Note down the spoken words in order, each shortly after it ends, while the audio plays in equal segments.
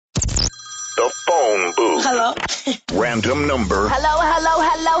phone booth. Hello? Random number. Hello?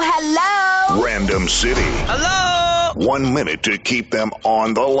 Random city. Hello? 1 minute to keep them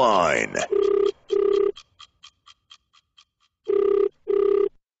on the line.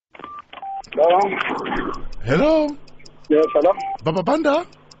 Hello? Hello? Yes, hello? Baba Banda?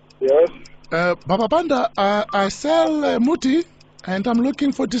 Yes. Baba Banda, I sell muti and I'm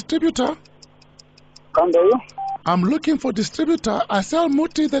looking for distributor. Can't hear you? I'm looking for distributor. I sell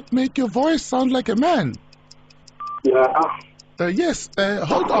muti that make your voice sound like a man. Yeah. Yes,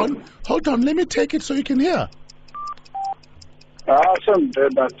 hold on. Let me take it so you can hear. Some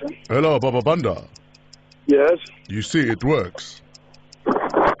did that. Hello, Baba Banda. Yes. You see, it works.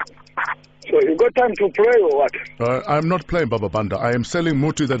 So you got time to play or what? I'm not playing Baba Banda. I am selling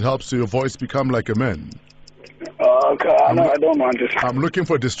muti that helps your voice become like a man. Okay, I don't want it. I'm looking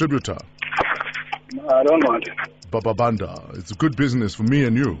for a distributor. I don't want it. Baba Banda, it's good business for me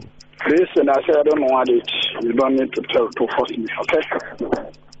and you. Listen, I said I don't want it. You don't need to force me, okay?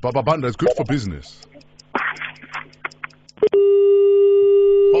 Baba Banda is good for business.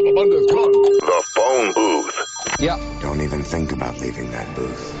 Baba Banda is gone. The phone booth. Don't even think about leaving that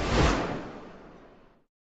booth.